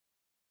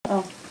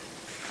Oh.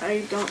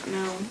 I don't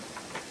know.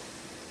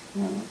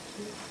 No.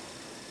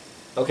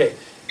 Okay,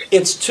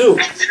 it's two.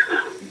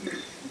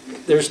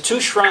 There's two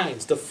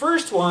shrines. The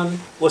first one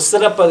was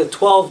set up by the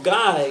 12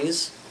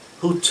 guys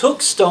who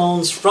took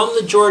stones from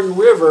the Jordan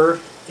River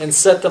and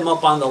set them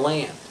up on the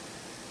land.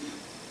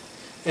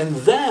 And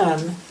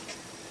then,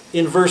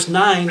 in verse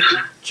 9,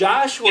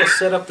 Joshua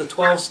set up the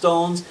 12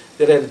 stones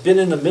that had been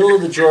in the middle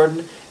of the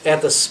Jordan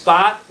at the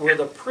spot where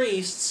the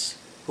priests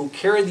who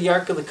carried the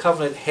Ark of the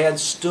Covenant had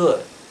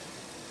stood.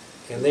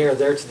 And they are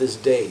there to this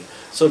day.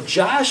 So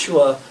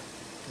Joshua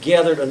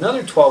gathered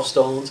another 12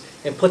 stones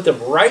and put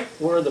them right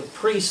where the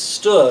priests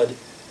stood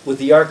with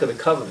the Ark of the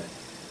Covenant.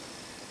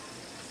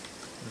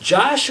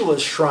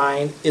 Joshua's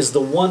shrine is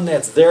the one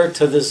that's there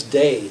to this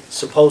day,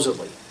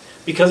 supposedly,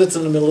 because it's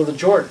in the middle of the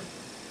Jordan.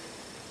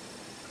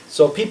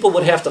 So people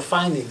would have to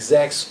find the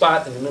exact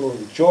spot in the middle of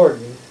the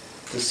Jordan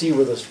to see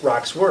where the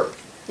rocks were.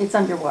 It's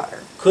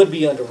underwater. Could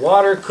be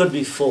underwater, could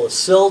be full of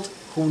silt,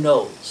 who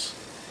knows?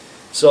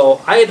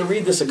 So I had to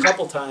read this a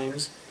couple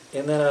times,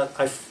 and then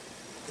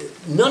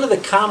none of the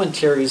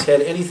commentaries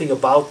had anything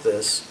about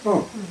this.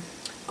 What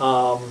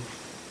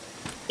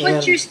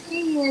you're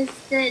saying is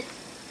that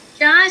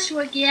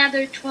Joshua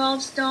gathered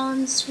 12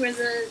 stones where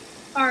the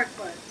ark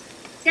was.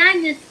 See, I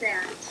missed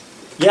that.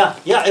 Yeah,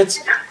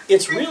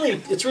 it's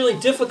really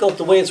difficult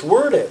the way it's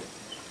worded,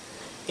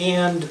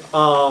 and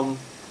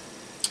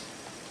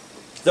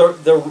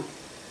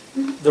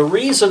the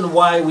reason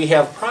why we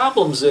have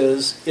problems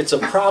is it's a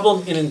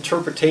problem in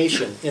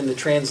interpretation in the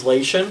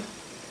translation,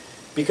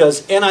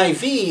 because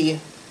NIV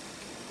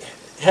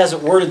has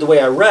it worded the way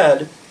I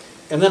read,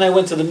 and then I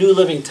went to the New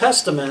Living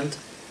Testament,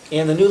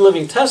 and the New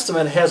Living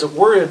Testament has it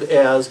worded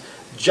as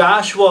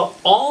Joshua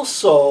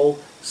also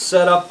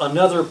set up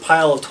another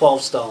pile of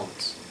 12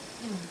 stones.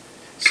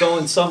 So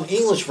in some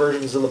English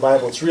versions of the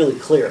Bible, it's really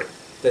clear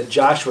that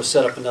Joshua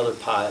set up another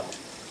pile.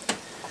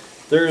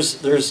 There's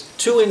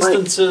two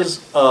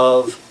instances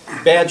of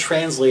bad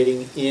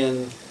translating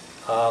in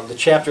the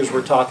chapters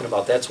we're talking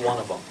about. That's one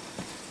of them,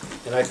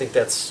 and I think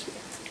that's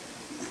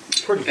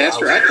pretty.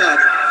 Pastor,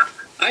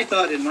 I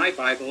thought in my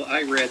Bible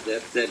I read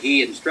that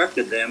he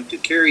instructed them to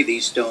carry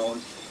these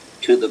stones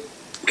to the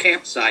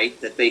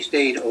campsite that they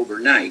stayed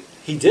overnight.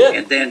 He did,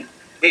 and then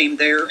came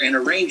there and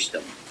arranged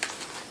them.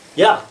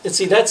 Yeah, and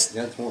see that's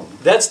one.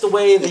 That's the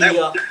way the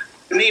that,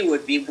 to me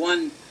would be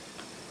one.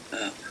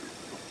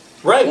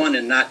 Right. One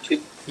and not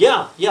two.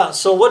 Yeah, yeah.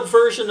 So what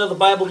version of the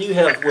Bible do you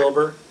have,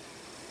 Wilbur?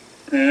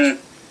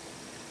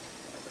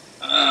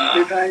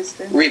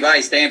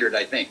 Revised Standard,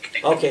 I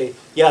think. Okay.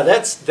 Yeah,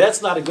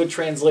 that's not a good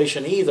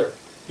translation either,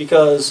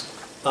 because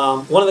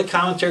one of the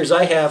commentaries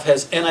I have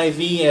has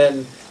NIV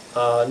and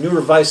New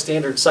Revised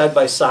Standard side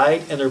by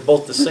side, and they're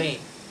both the same.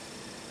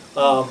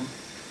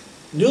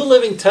 New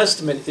Living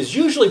Testament is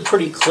usually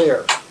pretty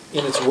clear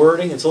in its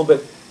wording. It's a little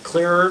bit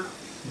clearer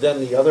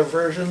than the other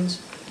versions.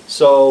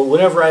 So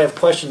whenever I have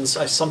questions,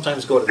 I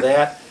sometimes go to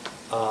that.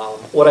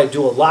 What I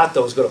do a lot,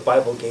 though, is go to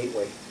Bible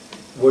Gateway,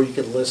 where you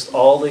can list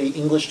all the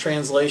English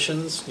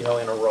translations, in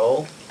a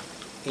row.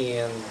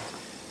 And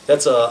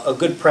that's a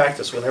good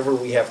practice. Whenever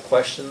we have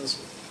questions,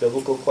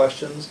 biblical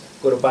questions,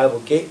 go to Bible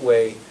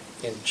Gateway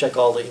and check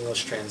all the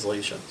English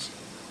translations.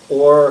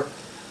 Or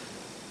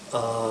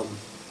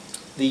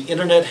the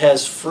internet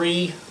has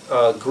free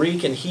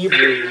Greek and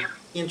Hebrew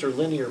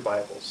interlinear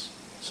Bibles.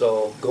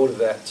 So go to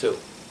that, too.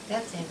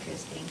 That's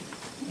interesting.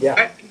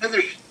 Yeah.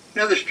 Another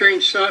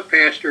strange thought,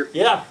 Pastor.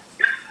 Yeah.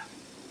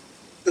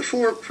 The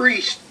four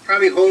priests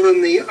probably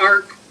holding the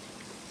ark.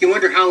 You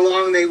wonder how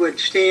long they would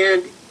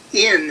stand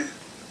in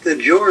the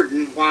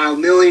Jordan while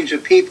millions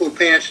of people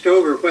passed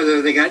over,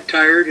 whether they got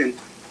tired and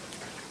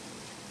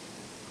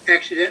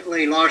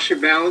accidentally lost their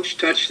balance,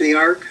 touched the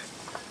ark.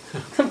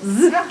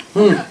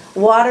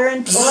 Water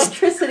and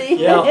electricity.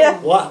 Yeah.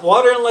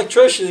 Water and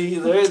electricity,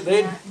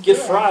 they'd get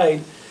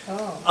fried.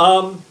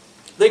 Oh.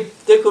 They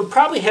could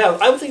probably have,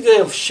 I would think they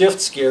have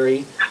shifts,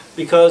 Gary,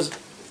 because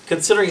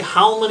considering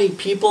how many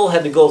people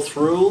had to go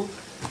through,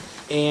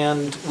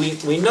 and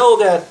we know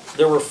that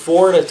there were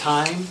 4 at a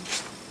time,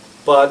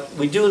 but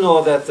we do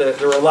know that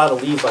there were a lot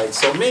of Levites,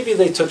 so maybe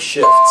they took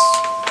shifts.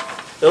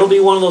 That'll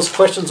be one of those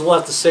questions we'll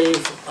have to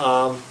save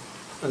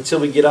until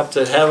we get up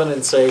to heaven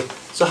and say,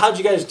 so how'd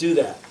you guys do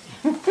that?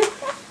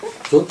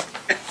 So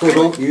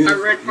don't use I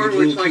read part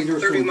where it's like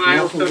 30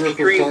 miles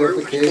upstream where it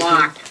was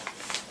blocked.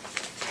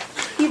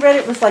 He read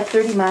it was like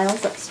 30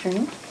 miles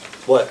upstream.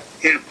 What?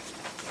 Yeah.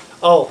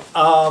 Oh,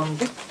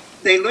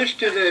 They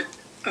listed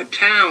a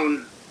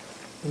town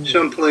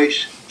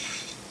someplace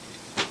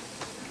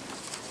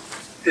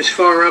as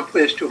far up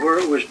as to where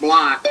it was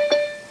blocked.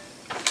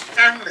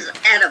 That was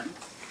Adam.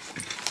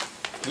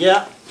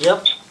 yeah,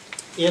 yep.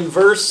 In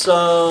verse, Maybe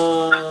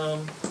I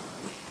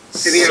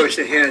was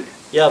ahead.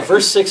 yeah,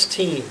 verse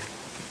 16.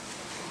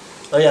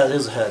 Oh yeah, it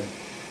is ahead.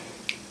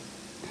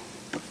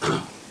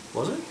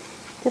 Was it?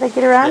 Did I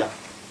get her on? Yeah.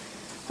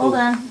 Hold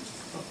on.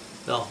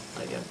 No,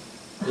 not yet.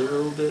 A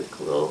little bit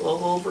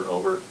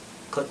over,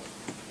 click.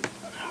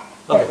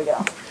 There we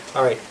go.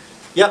 All right.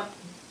 Yep.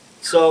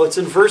 So it's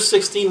in verse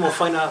 16. We'll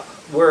find out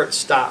where it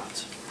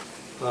stopped.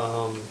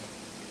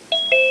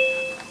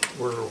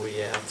 Where are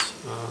we at?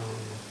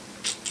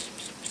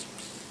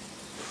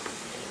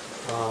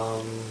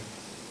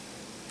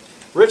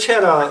 Rich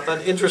had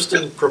an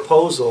interesting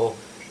proposal,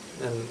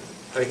 and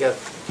I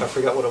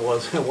forgot what it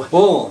was.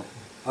 Oh,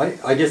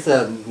 I just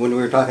said, when we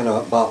were talking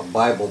about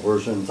Bible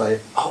versions, I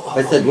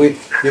Oh, said,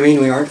 you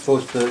mean we aren't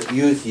supposed to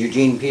use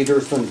Eugene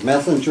Peterson's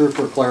Messenger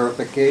for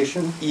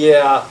clarification?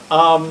 Yeah.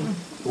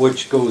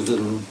 Which goes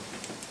in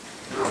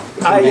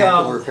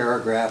vernacular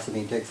paragraphs, and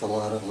he takes a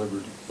lot of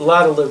liberty. A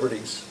lot of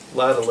liberties.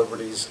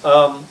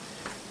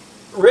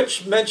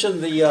 Rich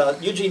mentioned the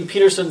Eugene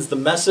Peterson's The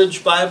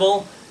Message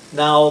Bible.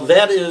 Now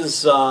that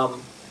is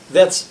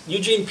that's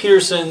Eugene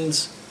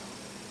Peterson's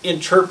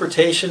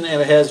interpretation,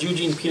 and it has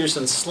Eugene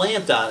Peterson's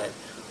slant on it.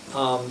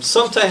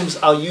 Sometimes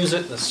I'll use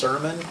it in a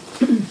sermon,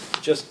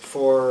 just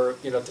for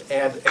to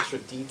add extra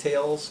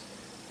details.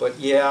 But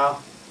yeah,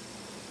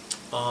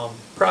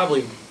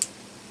 probably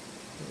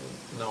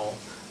no.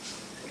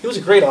 He was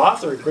a great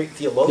author, a great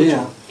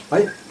theologian.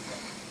 Yeah,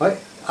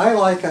 I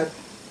like it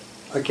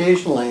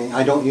occasionally.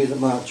 I don't use it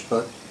much,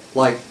 but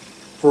like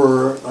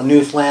for a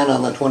new slant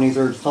on the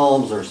 23rd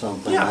Psalms or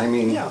something. Yeah, I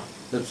mean, yeah.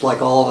 It's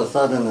like all of a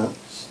sudden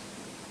it's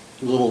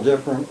a little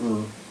different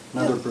and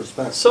another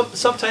perspective.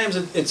 Sometimes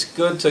it's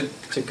good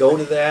to go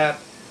to that,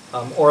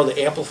 or the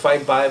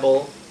Amplified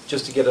Bible,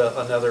 just to get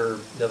another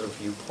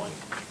viewpoint,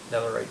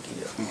 another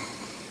idea.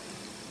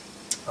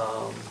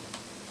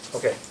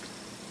 Okay,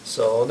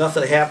 so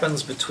nothing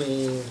happens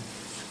between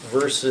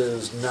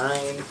verses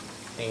 9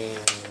 and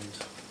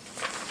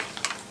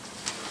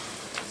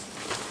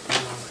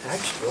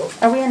actually, well,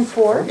 Are we in are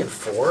 4? we in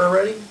 4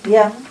 already?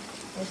 Yeah.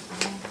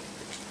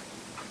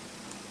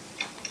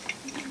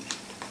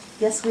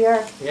 Yes, we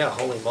are. Yeah,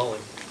 holy moly.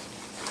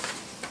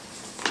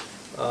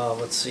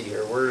 Let's see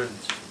here.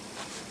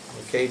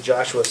 Okay,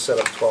 Joshua set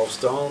up 12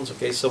 stones.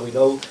 Okay, so we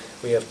know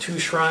we have 2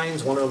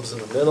 shrines. One of them's in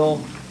the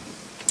middle.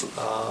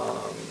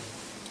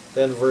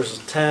 Then verses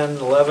 10,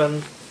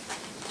 11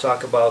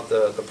 talk about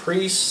the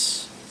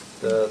priests,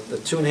 the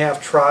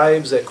 2.5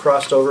 tribes that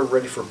crossed over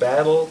ready for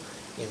battle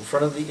in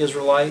front of the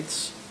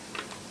Israelites.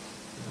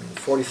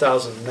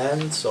 40,000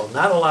 men, so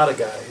not a lot of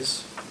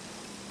guys.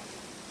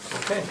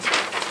 Okay.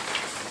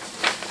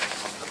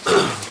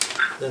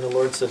 Then the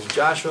Lord said to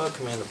Joshua,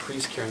 command the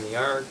priests carrying the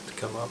ark to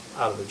come up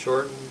out of the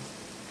Jordan.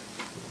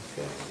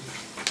 Okay.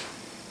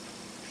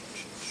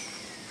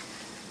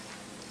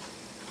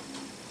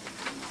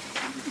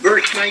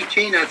 Verse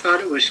 19, I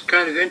thought it was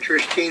kind of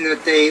interesting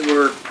that they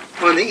were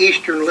on the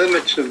eastern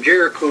limits of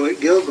Jericho at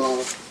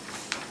Gilgal.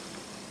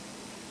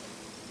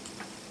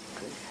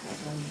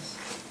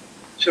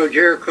 So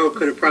Jericho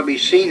could have probably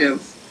seen it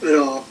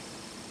all.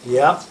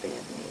 Yeah.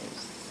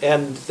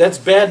 And that's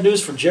bad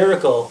news for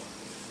Jericho.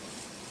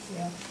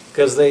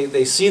 Because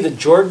they see the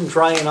Jordan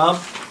drying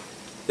up.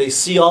 They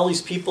see all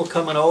these people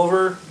coming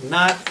over.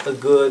 Not a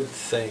good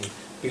thing.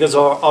 Because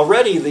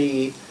already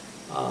the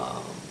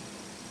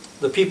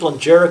people in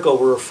Jericho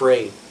were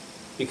afraid.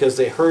 Because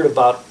they heard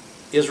about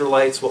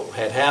Israelites, what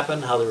had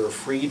happened, how they were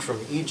freed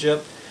from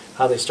Egypt,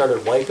 how they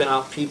started wiping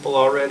out people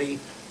already.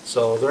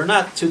 So they're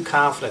not too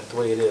confident the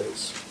way it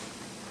is.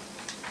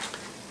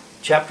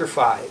 Chapter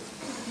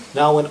 5.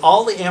 Now when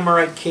all the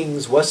Amorite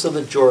kings west of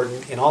the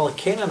Jordan and all the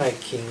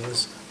Canaanite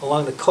kings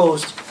along the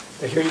coast,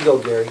 now here you go,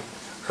 Gary,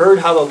 heard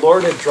how the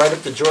Lord had dried up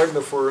the Jordan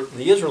before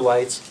the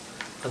Israelites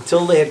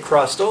until they had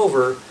crossed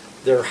over,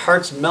 their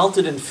hearts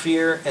melted in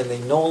fear and they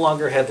no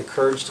longer had the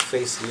courage to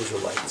face the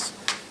Israelites.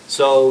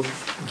 So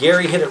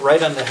Gary hit it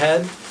right on the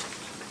head.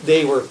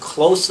 They were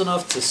close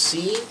enough to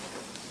see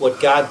what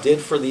God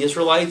did for the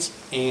Israelites,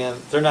 and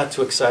they're not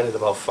too excited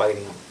about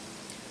fighting them.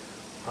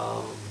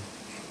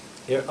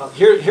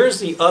 Here's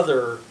the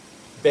other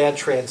bad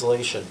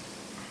translation.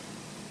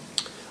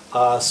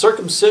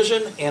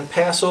 Circumcision and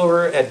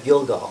Passover at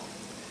Gilgal.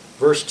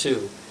 Verse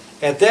 2.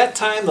 At that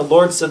time the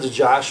Lord said to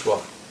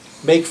Joshua,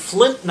 make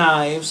flint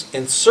knives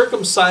and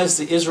circumcise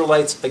the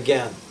Israelites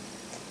again.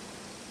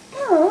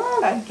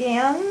 Oh,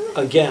 again?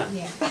 Again.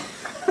 Yeah.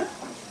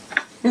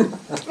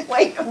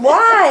 Wait,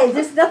 why?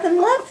 There's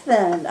nothing left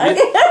then.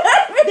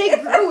 They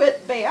grew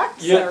it back,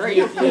 sorry.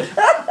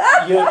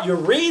 You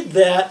read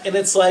that and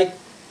it's like,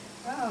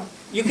 Oh.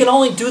 you can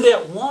only do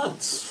that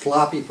once.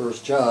 Sloppy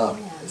first job.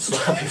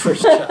 Sloppy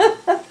first job.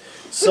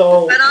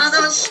 So, But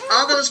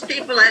all those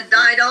people had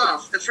died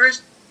off. The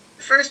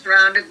first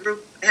round, a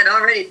group had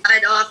already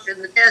died off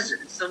in the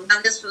desert. So now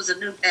this was a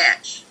new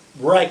batch.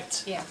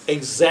 right. Yeah.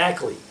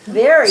 Exactly.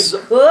 Very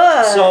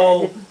good.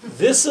 So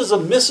this is a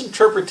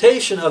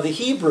misinterpretation of the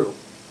Hebrew,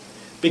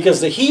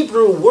 because the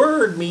Hebrew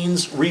word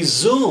means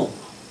resume.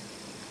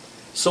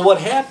 So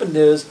what happened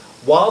is,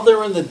 while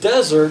they're in the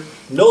desert,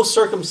 no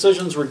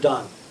circumcisions were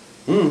done.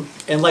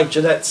 And like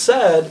Jeanette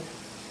said,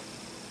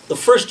 the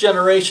first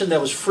generation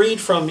that was freed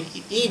from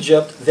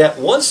Egypt that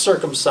was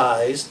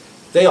circumcised,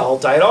 they all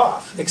died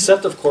off,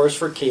 except of course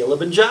for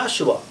Caleb and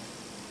Joshua.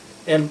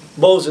 And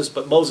Moses,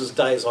 but Moses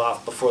dies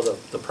off before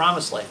the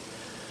promised land.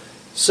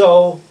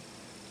 So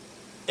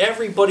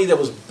everybody that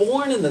was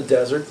born in the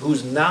desert,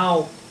 who's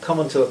now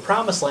coming to the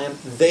promised land,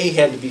 they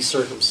had to be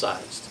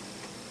circumcised.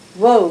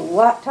 Whoa,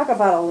 what? Talk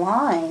about a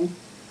line.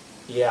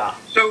 Yeah.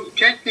 So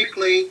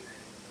technically,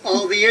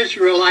 all the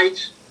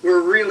Israelites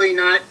were really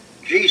not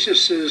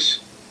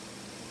Jesus's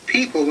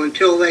people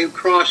until they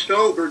crossed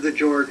over the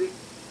Jordan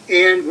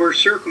and were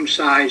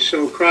circumcised.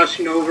 So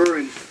crossing over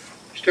and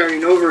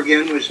starting over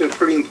again was a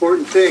pretty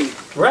important thing.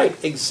 Right,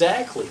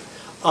 exactly.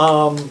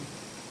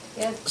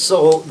 Yes.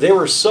 So they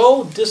were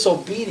so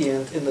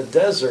disobedient in the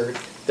desert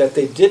that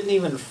they didn't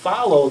even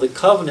follow the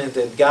covenant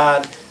that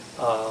God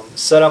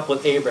set up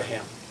with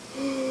Abraham,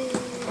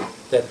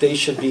 that they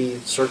should be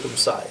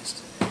circumcised.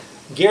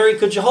 Gary,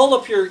 could you hold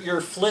up your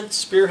flint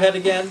spearhead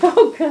again?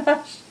 Oh,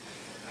 gosh.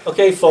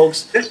 Okay,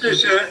 folks. This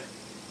is an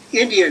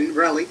Indian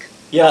relic.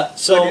 Yeah, But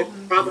so it's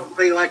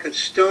probably like a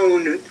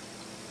stone,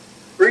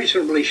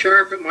 reasonably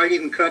sharp. It might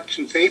even cut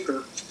some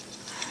paper.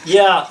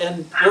 yeah,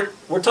 and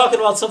we're talking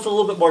about something a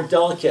little bit more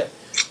delicate.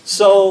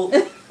 So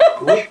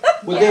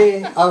Would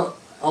they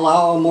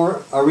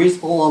allow a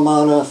reasonable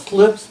amount of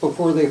slips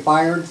before they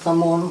fired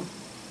someone?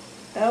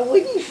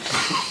 Would you?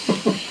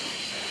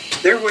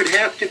 There would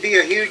have to be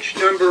a huge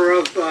number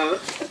of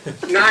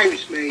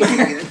knives made to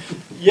get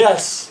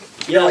yes,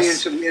 millions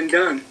yes, of men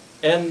done.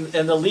 and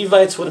the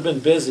Levites would have been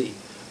busy.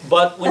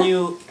 But when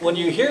you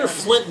hear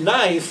flint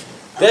knife,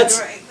 that's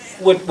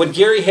what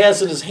Gary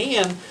has in his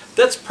hand.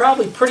 That's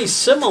probably pretty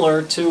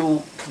similar to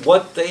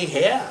what they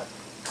had.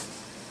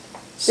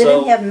 They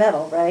didn't have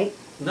metal, right?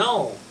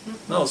 No,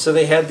 no. So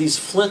they had these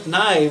flint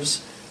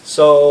knives.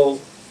 So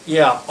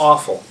yeah,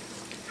 awful.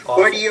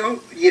 Why do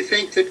you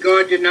think that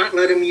God did not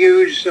let him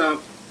use?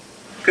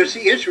 Because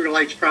the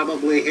Israelites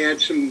probably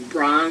had some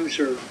bronze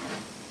or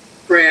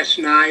brass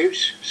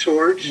knives,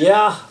 swords.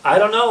 Yeah, I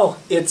don't know.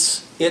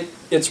 It's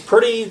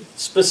pretty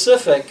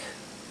specific.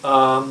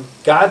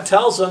 God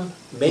tells them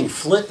make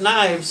flint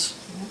knives.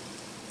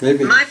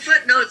 Maybe. My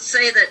footnotes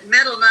say that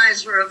metal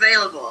knives were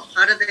available.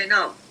 How did they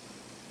know?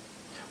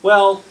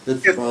 Well,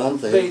 It's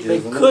Bronze Age, they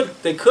isn't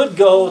it? could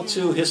go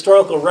to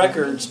historical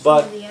records,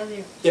 but The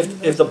other-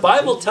 if the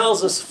Bible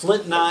tells us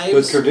flint The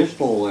knives,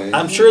 traditional way.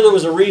 I'm sure there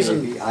was a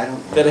reason Maybe, I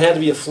don't know. that it had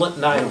to be a flint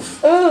knife.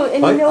 Oh, and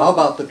But you know, how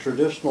about the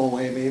traditional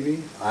way,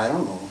 maybe? I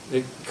don't know.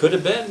 It could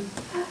have been.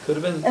 Could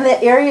have been. and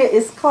that area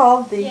is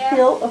called the Yeah.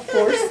 Hill of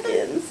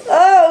Foreskins.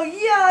 Oh,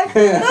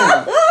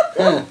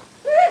 yuck!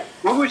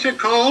 What was it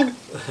called?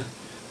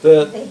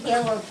 The The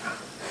hill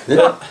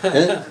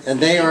of, And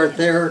they aren't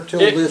there till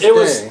this it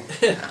was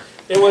day.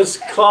 it was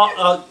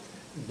called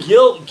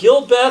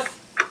Gilbeth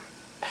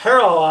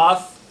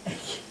Haraloth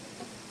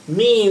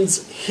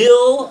means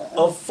hill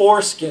of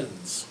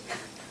foreskins.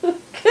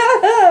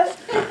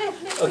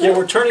 Okay,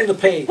 we're turning the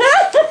page.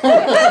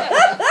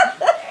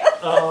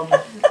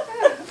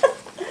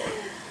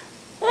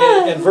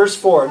 And verse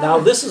 4, now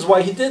this is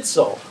why he did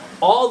so.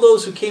 All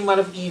those who came out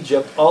of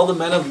Egypt, all the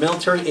men of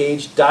military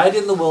age, died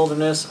in the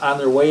wilderness on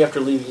their way after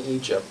leaving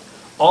Egypt.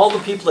 All the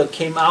people that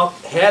came out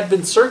had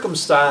been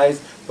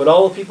circumcised, but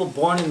all the people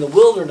born in the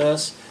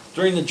wilderness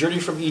during the journey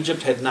from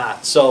Egypt had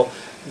not. So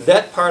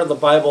that part of the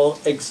Bible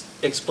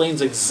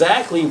explains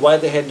exactly why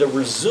they had to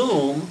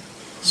resume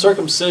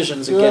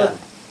circumcisions again.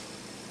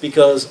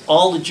 Because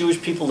all the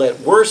Jewish people that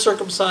were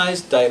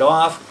circumcised died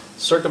off.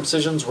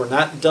 Circumcisions were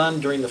not done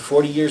during the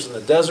 40 years in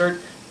the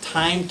desert.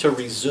 Time to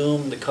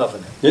resume the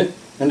covenant. Yeah.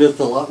 And it's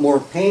a lot more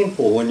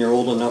painful when you're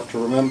old enough to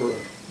remember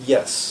it.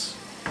 Yes,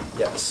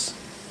 yes.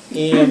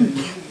 And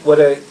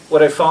what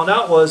I found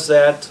out was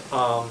that,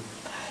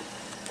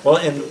 well,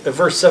 in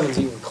verse 7 is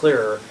even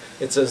clearer.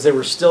 It says they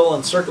were still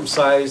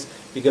uncircumcised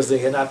because they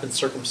had not been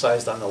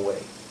circumcised on the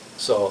way.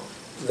 So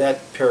that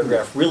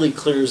paragraph really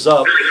clears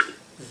up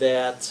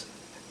that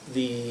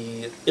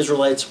the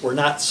Israelites were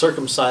not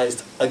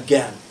circumcised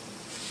again.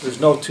 There's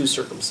no two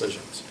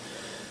circumcisions.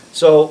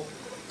 So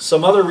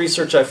some other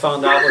research I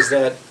found out was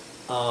that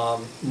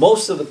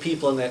most of the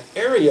people in that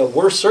area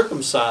were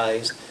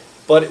circumcised,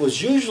 but it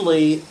was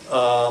usually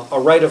a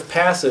rite of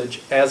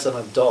passage as an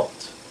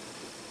adult.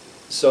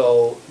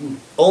 So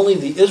only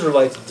the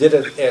Israelites did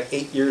it at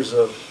 8 years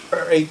of,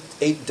 or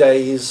eight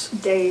days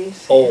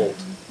old,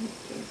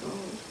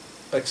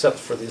 except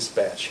for this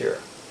batch here.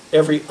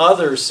 Every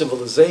other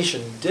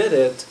civilization did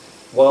it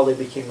while they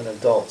became an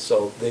adult,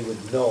 so they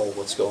would know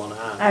what's going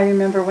on. I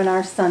remember when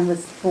our son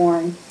was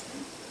born,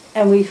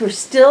 and we were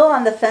still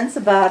on the fence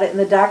about it, and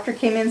the doctor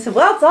came in and said,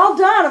 well, it's all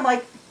done. I'm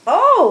like,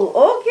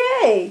 oh,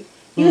 okay.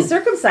 He was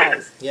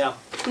circumcised. Yeah,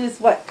 He was,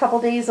 what, a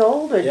couple days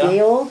old or a Yeah. day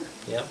old?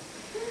 yeah.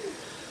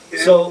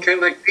 Yeah, So- kind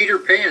of like Peter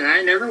Pan.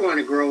 I never want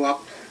to grow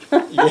up.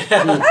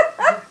 Yeah,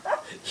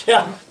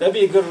 yeah, that'd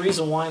be a good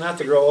reason why not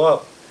to grow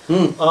up.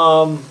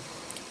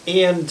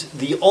 And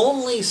the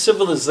only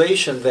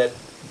civilization that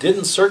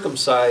didn't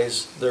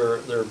circumcise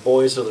their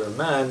boys or their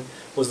men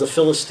was the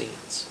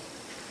Philistines.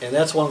 And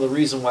that's one of the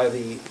reasons why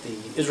the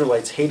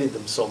Israelites hated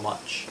them so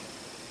much,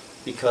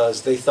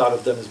 because they thought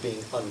of them as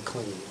being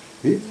unclean.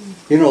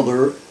 You know,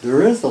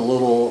 there is a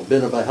little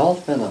bit of a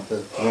health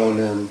benefit thrown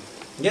in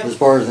Yeah. as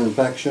far as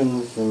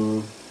infections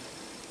and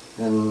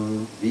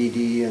and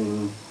VD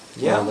and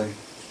Yeah. all the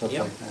stuff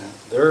Yep. like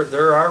that.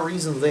 There are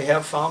reasons they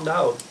have found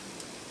out.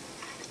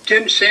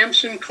 Didn't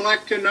Samson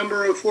collect a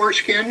number of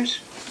foreskins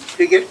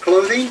to get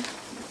clothing?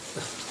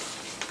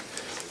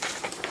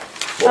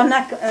 I'm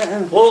not.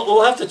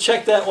 We'll have to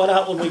check that one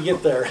out when we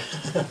get there.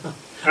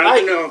 I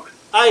don't know.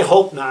 I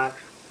hope not.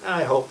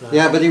 I hope not.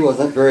 Yeah, but he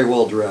wasn't very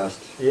well dressed.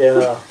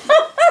 Yeah.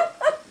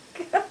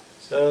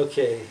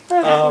 Okay.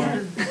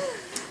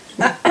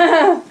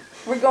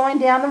 We're going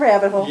down the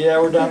rabbit hole. Yeah,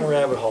 we're down the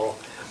rabbit hole.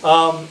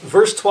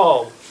 Verse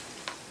 12.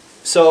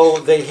 So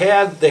they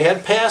had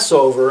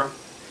Passover,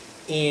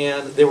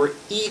 and they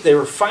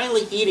were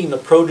finally eating the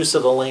produce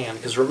of the land.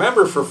 Because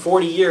remember, for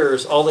 40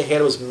 years, all they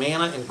had was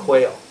manna and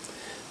quail.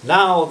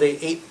 Now they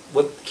ate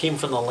what came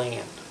from the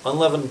land,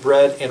 unleavened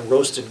bread and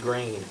roasted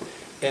grain.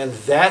 And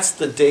that's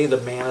the day the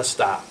manna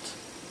stopped.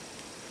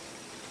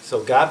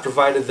 So God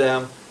provided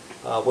them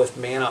with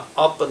manna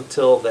up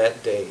until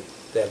that day,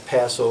 that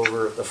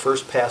Passover, the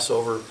first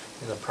Passover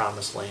in the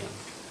Promised Land.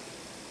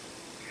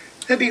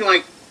 That'd be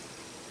like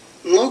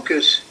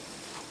locusts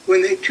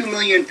when the 2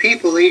 million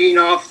people eating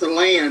off the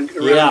land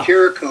around Yeah.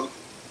 Jericho.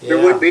 There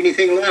Yeah. wouldn't be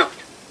anything left.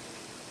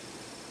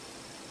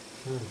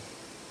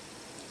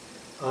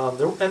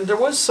 There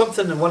was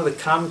something in one of the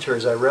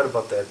commentaries I read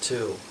about that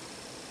too.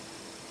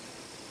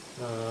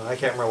 I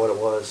can't remember what it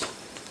was.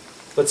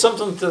 But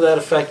something to that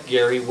effect,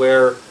 Gary,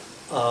 where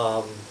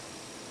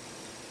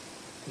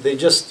they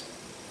just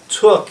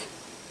took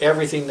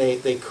everything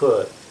they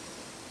could.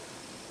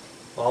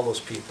 All those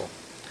people.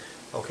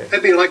 Okay.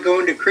 That'd be like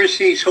going to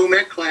Chrissy's home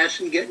ec class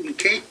and getting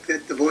cake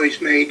that the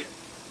boys made.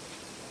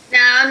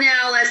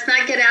 Now, let's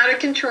not get out of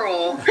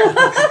control.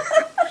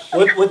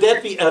 Would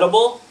that be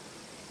edible?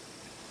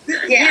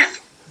 Yes.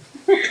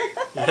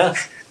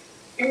 Yes.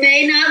 It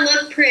may not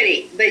look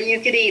pretty, but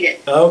you could eat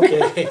it.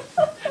 Okay.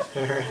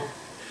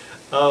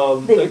 All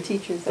right. They were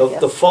teachers, I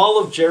guess. The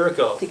fall of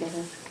Jericho.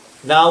 Together.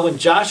 Now when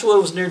Joshua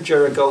was near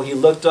Jericho, he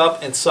looked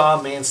up and saw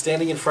a man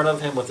standing in front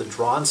of him with a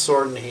drawn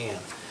sword in hand.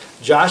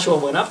 Joshua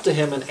went up to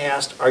him and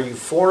asked, "Are you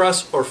for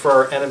us or for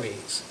our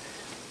enemies?"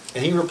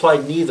 And he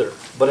replied, "Neither,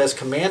 but as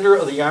commander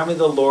of the army of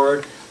the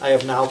Lord, I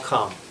have now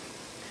come."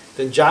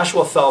 Then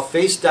Joshua fell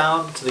face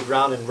down to the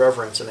ground in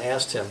reverence and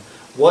asked him,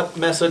 "What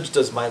message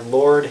does my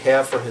Lord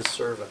have for his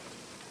servant?"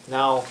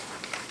 Now,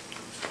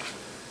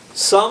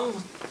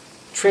 some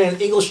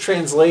English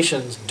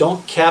translations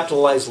don't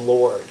capitalize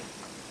Lord,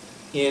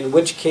 in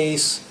which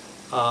case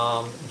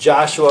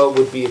Joshua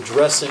would be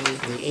addressing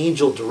the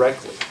angel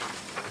directly.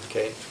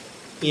 Okay?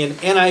 In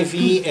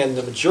NIV and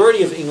the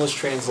majority of English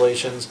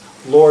translations,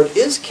 Lord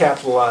is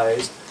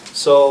capitalized,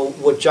 so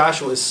what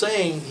Joshua is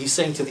saying, he's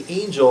saying to the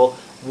angel,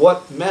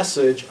 "What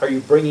message are you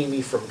bringing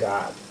me from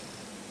God?"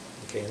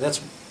 Okay, and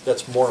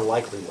that's more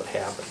likely what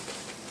happened.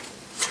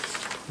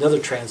 Another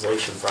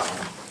translation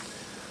problem.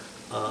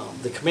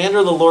 The commander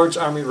of the Lord's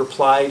army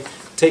replied,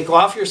 "Take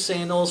off your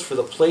sandals, for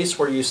the place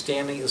where you're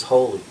standing is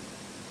holy."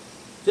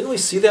 Didn't we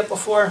see that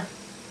before?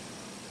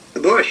 The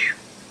bush.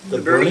 The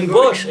burning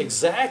bush,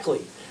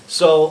 exactly.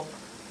 So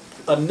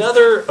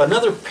another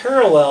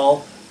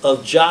parallel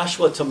of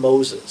Joshua to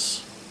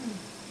Moses.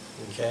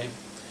 Okay,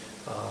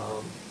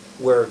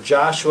 where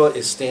Joshua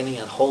is standing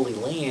on holy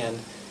land,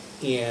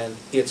 and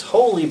it's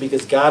holy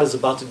because God is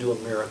about to do a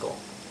miracle.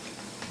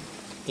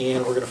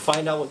 And we're going to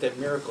find out what that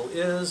miracle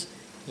is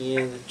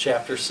in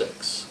chapter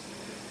 6.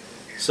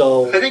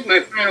 So I think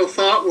my final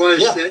thought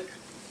was Yeah. that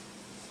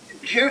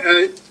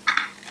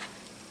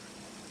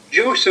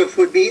Joseph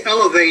would be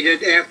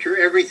elevated after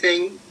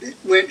everything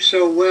went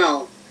so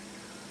well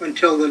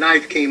until the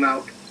knife came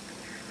out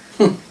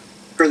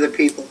for the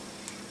people.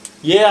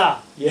 yeah.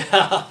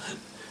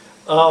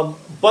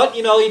 But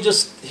you know, he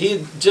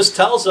just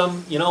tells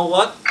them, you know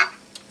what?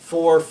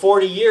 For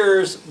 40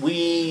 years,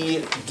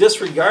 we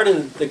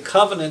disregarded the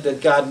covenant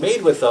that God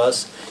made with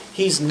us.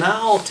 He's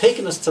now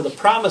taken us to the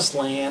promised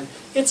land.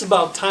 It's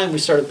about time we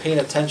started paying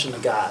attention to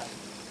God.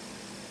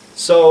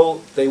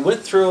 So they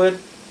went through it,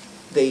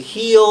 they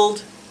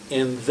healed,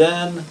 and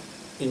then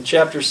in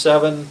chapter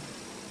 6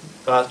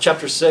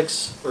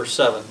 or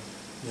 7,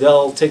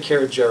 they'll take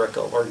care of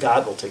Jericho, or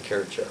God will take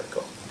care of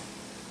Jericho.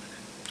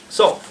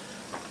 So,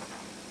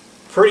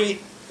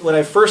 when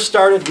I first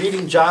started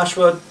reading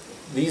Joshua,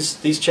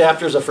 these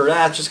chapters, I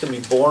thought, it's just going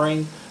to be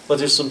boring, but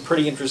there's some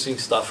pretty interesting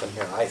stuff in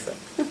here, I think.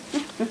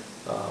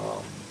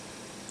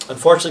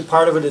 Unfortunately,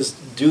 part of it is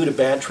due to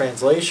bad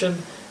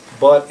translation,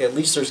 but at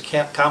least there's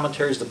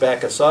commentaries to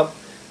back us up,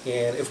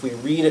 and if we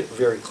read it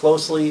very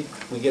closely,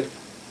 we get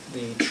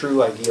the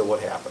true idea of what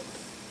happened.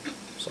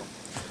 So,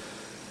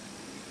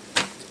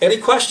 any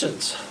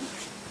questions?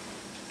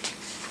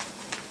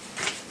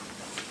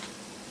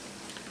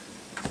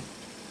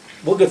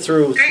 We'll get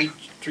through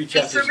three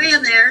chapters. Thanks for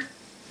being there.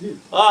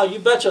 Ah, you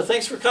betcha.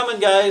 Thanks for coming,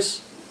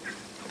 guys.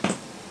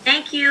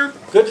 Thank you.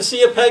 Good to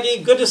see you,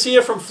 Peggy. Good to see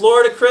you from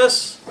Florida,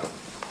 Chris.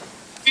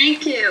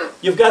 Thank you.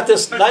 You've got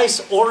this nice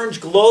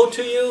orange glow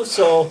to you,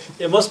 so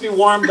it must be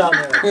warm down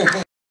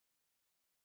there.